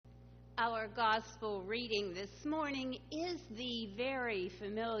Our gospel reading this morning is the very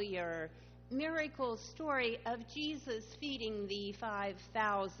familiar miracle story of Jesus feeding the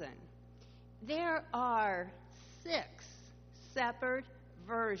 5,000. There are 6 separate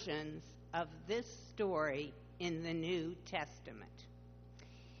versions of this story in the New Testament.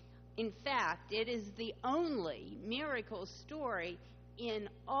 In fact, it is the only miracle story in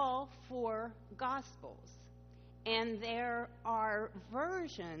all 4 Gospels. And there are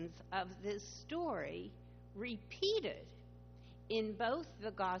versions of this story repeated in both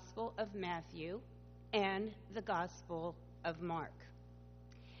the Gospel of Matthew and the Gospel of Mark.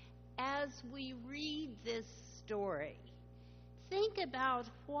 As we read this story, think about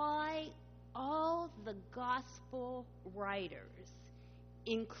why all the Gospel writers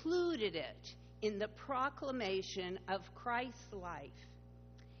included it in the proclamation of Christ's life,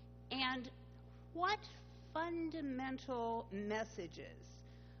 and what fundamental messages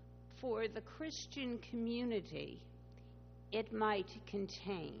for the Christian community it might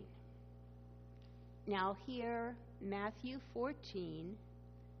contain. Now here, Matthew 14,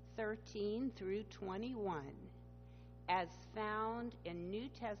 13 through 21, as found in New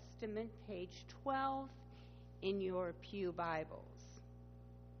Testament page 12 in your pew Bibles.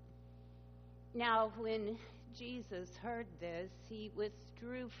 Now when Jesus heard this, he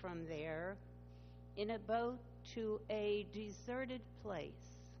withdrew from there in a boat to a deserted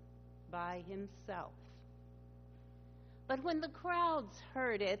place by himself. But when the crowds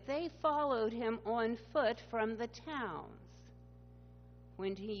heard it, they followed him on foot from the towns.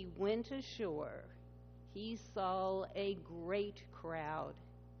 When he went ashore, he saw a great crowd,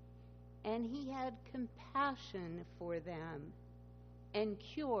 and he had compassion for them and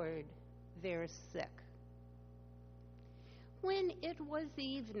cured their sick. When it was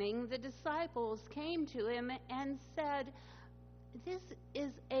evening, the disciples came to him and said, "This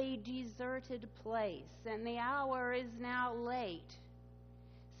is a deserted place, and the hour is now late.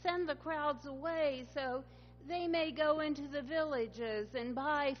 Send the crowds away so they may go into the villages and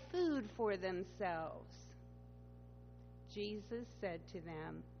buy food for themselves." Jesus said to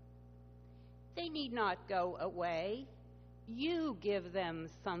them, "They need not go away. You give them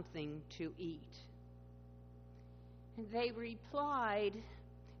something to eat." And they replied,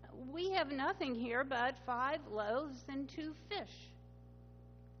 "We have nothing here but 5 loaves and 2 fish."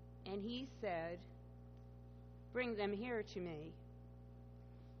 And he said, "Bring them here to me."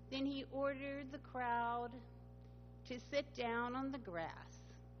 Then he ordered the crowd to sit down on the grass.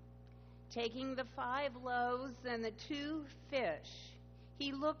 Taking the 5 loaves and the 2 fish,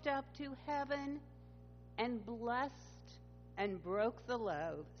 he looked up to heaven and blessed and broke the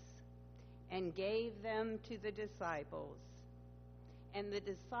loaves and gave them to the disciples, and the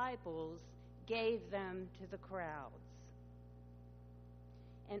disciples gave them to the crowds.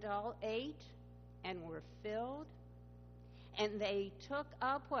 And all ate and were filled, and they took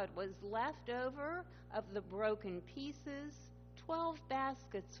up what was left over of the broken pieces, 12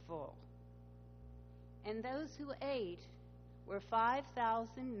 baskets full. And those who ate were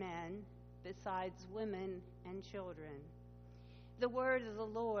 5,000 men, besides women and children. The word of the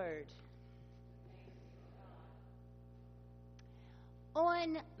Lord.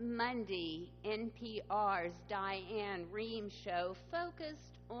 On Monday, NPR's Diane Rehm show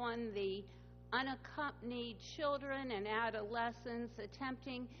focused on the unaccompanied children and adolescents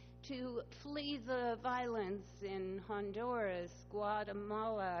attempting to flee the violence in Honduras,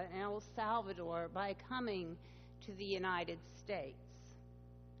 Guatemala, and El Salvador by coming to the United States.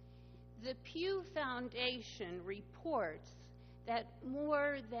 The Pew Foundation reports that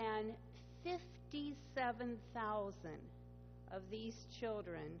more than 57,000 of these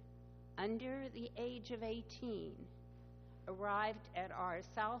children under the age of 18 arrived at our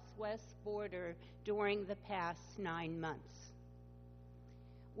southwest border during the past 9 months,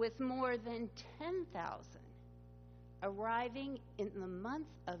 with more than 10,000 arriving in the month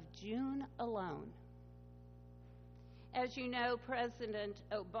of June alone. As you know, President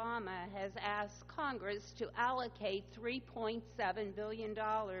Obama has asked Congress to allocate $3.7 billion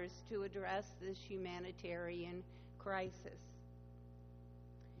to address this humanitarian crisis.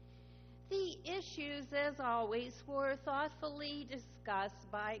 The issues, as always, were thoughtfully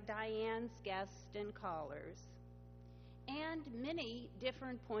discussed by Diane's guests and callers, and many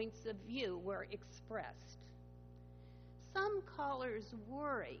different points of view were expressed. Some callers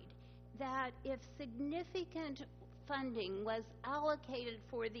worried that if significant funding was allocated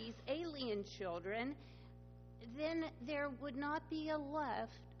for these alien children, then there would not be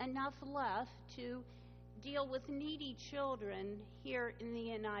enough left to deal with needy children here in the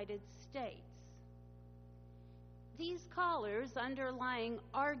United States. These callers' underlying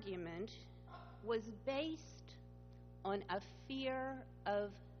argument was based on a fear of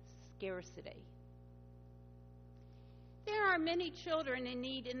scarcity. There are many children in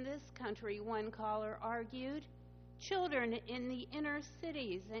need in this country, one caller argued. Children in the inner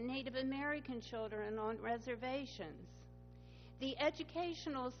cities and Native American children on reservations. The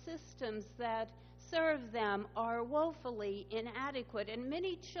educational systems that serve them are woefully inadequate, and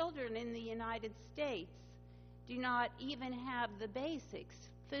many children in the United States do not even have the basics,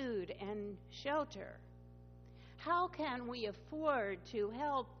 food and shelter. How can we afford to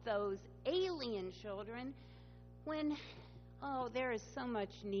help those alien children when, there is so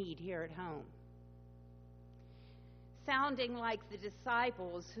much need here at home? Sounding like the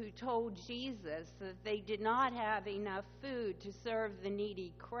disciples who told Jesus that they did not have enough food to serve the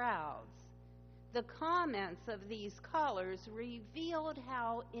needy crowds, the comments of these callers revealed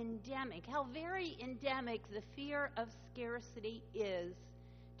how very endemic the fear of scarcity is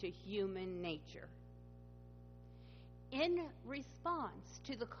to human nature. In response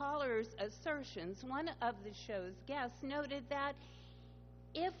to the callers' assertions, one of the show's guests noted that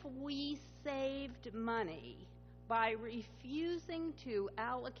if we saved money by refusing to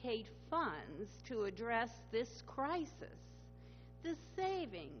allocate funds to address this crisis, the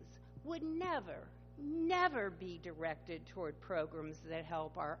savings would never be directed toward programs that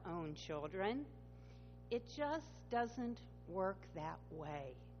help our own children. It just doesn't work that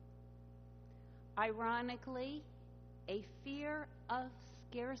way. Ironically, a fear of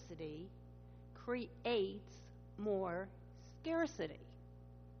scarcity creates more scarcity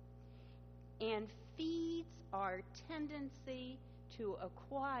and feeds our tendency to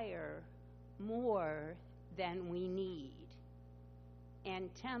acquire more than we need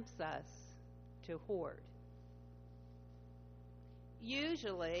and tempts us to hoard.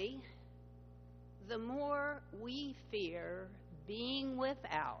 Usually, the more we fear being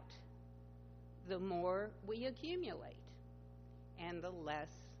without, the more we accumulate and the less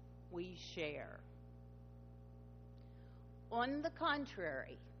we share. On the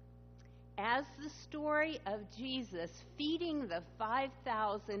contrary, as the story of Jesus feeding the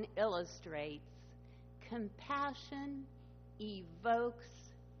 5,000 illustrates, compassion evokes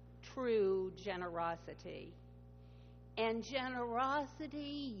true generosity, and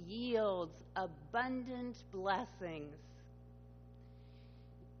generosity yields abundant blessings.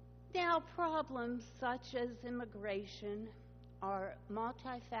 Now, problems such as immigration are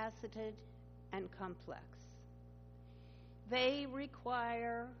multifaceted and complex. They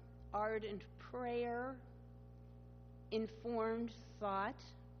require ardent prayer, informed thought,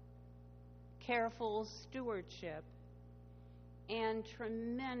 careful stewardship, and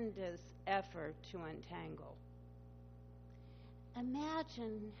tremendous effort to untangle.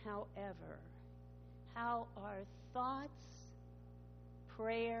 Imagine, however, how our thoughts,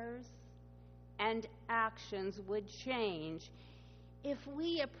 prayers, and actions would change if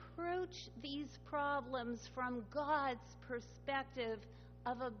we approach these problems from God's perspective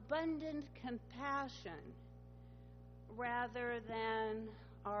of abundant compassion rather than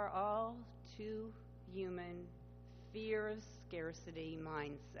our all too human fear of scarcity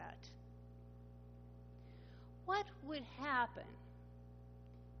mindset. What would happen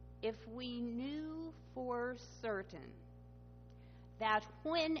if we knew for certain that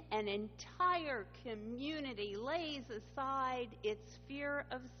when an entire community lays aside its fear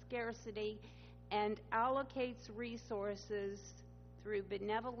of scarcity and allocates resources through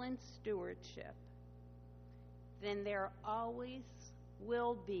benevolent stewardship, then there always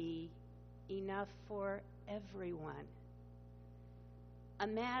will be enough for everyone?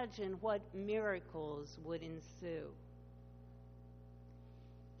 Imagine what miracles would ensue.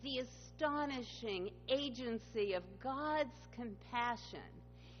 The astonishing agency of God's compassion,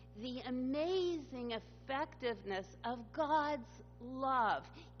 the amazing effectiveness of God's love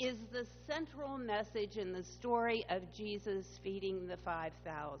is the central message in the story of Jesus feeding the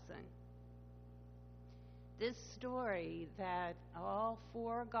 5,000. This story that all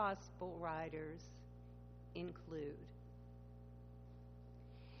four gospel writers include.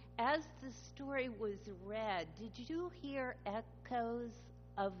 As the story was read, did you hear echoes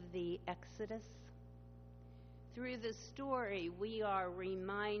of the Exodus? Through the story, we are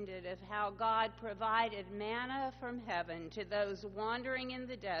reminded of how God provided manna from heaven to those wandering in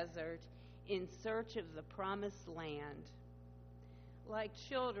the desert in search of the promised land. Like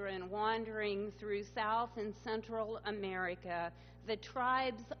children wandering through South and Central America, the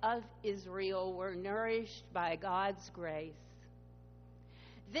tribes of Israel were nourished by God's grace.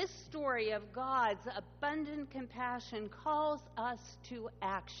 This story of God's abundant compassion calls us to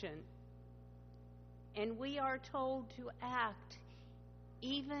action. and we are told to act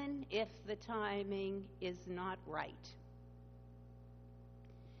even if the timing is not right.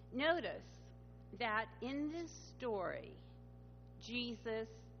 Notice that in this story, Jesus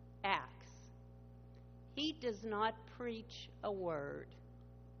acts. He does not preach a word.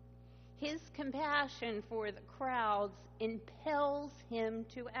 His compassion for the crowds impels him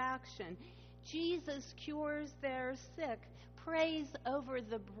to action. Jesus cures their sick, prays over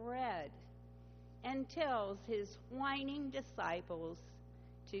the bread, and tells his whining disciples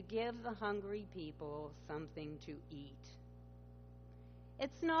to give the hungry people something to eat.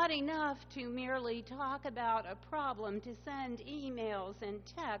 It's not enough to merely talk about a problem, to send emails and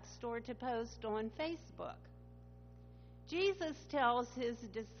text, or to post on Facebook. Jesus tells his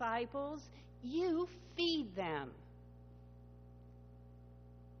disciples, "You feed them."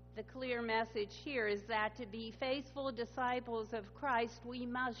 The clear message here is that to be faithful disciples of Christ, we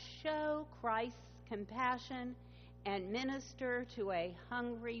must show Christ's compassion and minister to a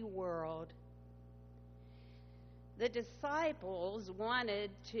hungry world. The disciples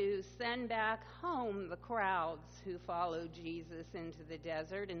wanted to send back home the crowds who followed Jesus into the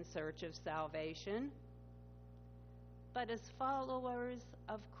desert in search of salvation. But as followers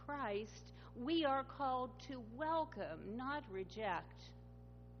of Christ, we are called to welcome, not reject.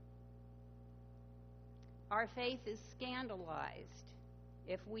 Our faith is scandalized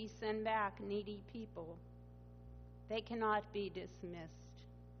if we send back needy people. They cannot be dismissed.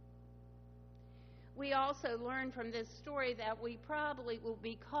 We also learn from this story that we probably will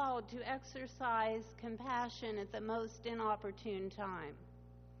be called to exercise compassion at the most inopportune time,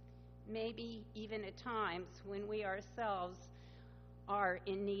 maybe even at times when we ourselves are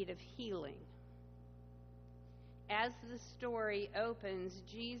in need of healing. As the story opens,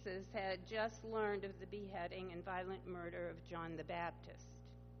 Jesus had just learned of the beheading and violent murder of John the Baptist.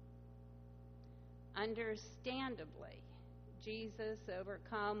 Understandably, Jesus,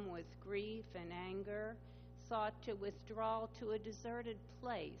 overcome with grief and anger, sought to withdraw to a deserted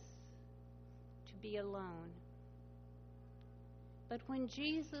place, to be alone. But when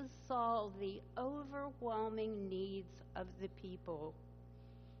Jesus saw the overwhelming needs of the people,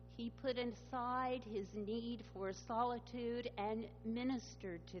 he put aside his need for solitude and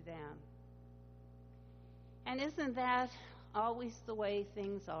ministered to them. And isn't that always the way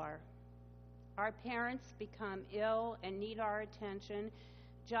things are? Our parents become ill and need our attention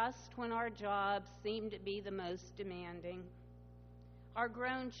just when our jobs seem to be the most demanding. Our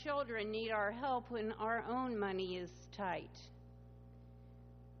grown children need our help when our own money is tight.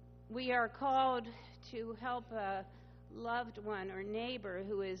 We are called to help a loved one or neighbor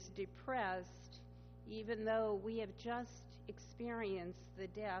who is depressed, even though we have just experienced the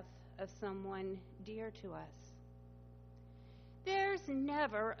death of someone dear to us. There's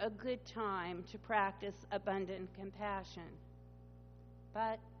never a good time to practice abundant compassion,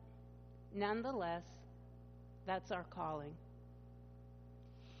 but nonetheless, that's our calling.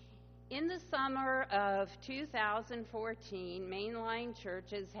 In the summer of 2014, mainline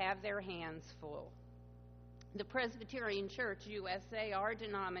churches have their hands full. The Presbyterian Church USA, our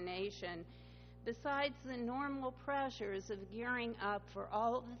denomination, besides the normal pressures of gearing up for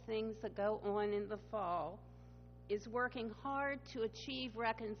all the things that go on in the fall, is working hard to achieve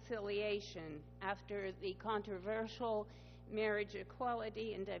reconciliation after the controversial marriage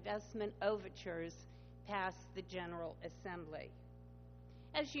equality and divestment overtures passed the General Assembly.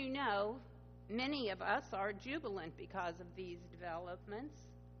 As you know, many of us are jubilant because of these developments,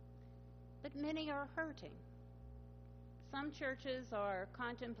 but many are hurting. Some churches are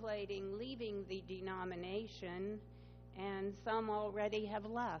contemplating leaving the denomination, and some already have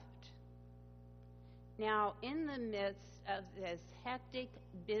left. Now, in the midst of this hectic,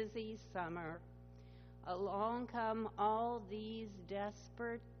 busy summer, along come all these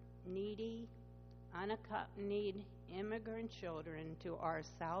desperate, needy, unaccompanied immigrant children to our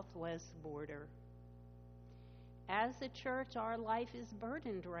southwest border. As a church, our life is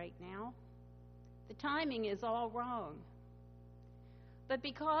burdened right now. The timing is all wrong. But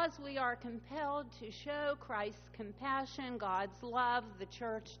because we are compelled to show Christ's compassion, God's love, the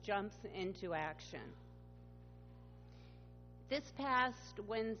church jumps into action. This past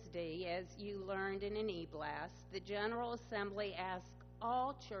Wednesday, as you learned in an e-blast, the General Assembly asked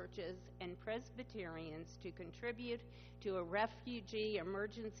all churches and Presbyterians to contribute to a refugee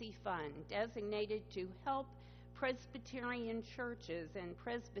emergency fund designated to help Presbyterian churches and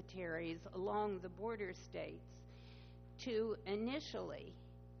presbyteries along the border states to initially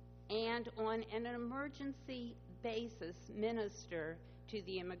and on an emergency basis minister to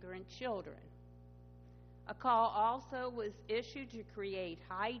the immigrant children. A call also was issued to create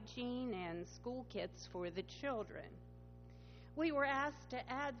hygiene and school kits for the children. We were asked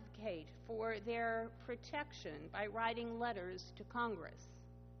to advocate for their protection by writing letters to Congress.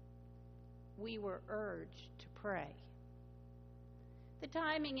 We were urged to pray. The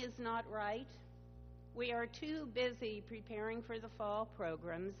timing is not right. We are too busy preparing for the fall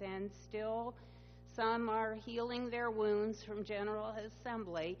programs, and still some are healing their wounds from General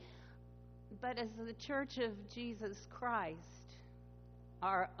Assembly. But as the Church of Jesus Christ,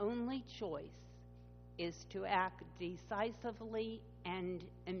 our only choice is to act decisively and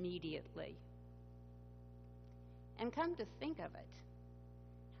immediately. And come to think of it,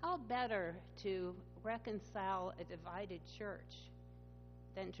 how better to reconcile a divided church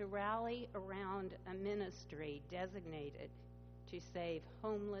than to rally around a ministry designated to save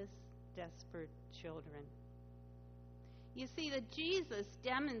homeless, desperate children? You see, that Jesus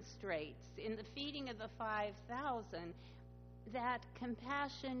demonstrates in the feeding of the 5,000 that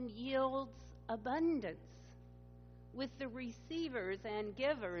compassion yields abundance, with the receivers and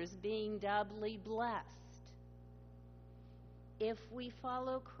givers being doubly blessed. If we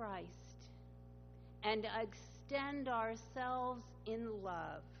follow Christ and extend ourselves in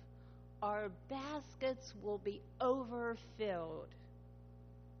love, our baskets will be overfilled.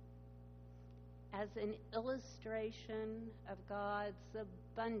 As an illustration of God's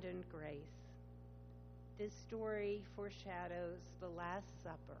abundant grace, this story foreshadows the Last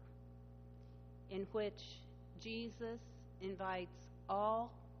Supper, in which Jesus invites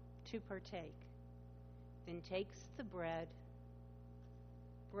all to partake, then takes the bread,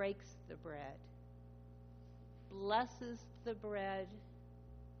 breaks the bread, blesses the bread,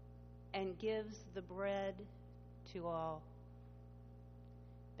 and gives the bread to all.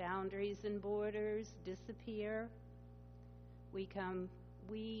 Boundaries and borders disappear. We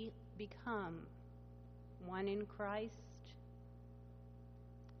become one in Christ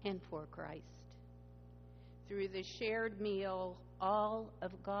and for Christ. Through the shared meal, all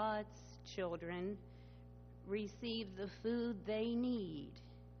of God's children receive the food they need.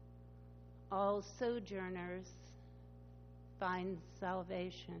 All sojourners find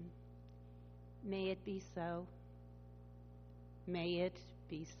salvation. May it be so. May it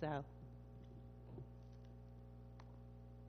be so.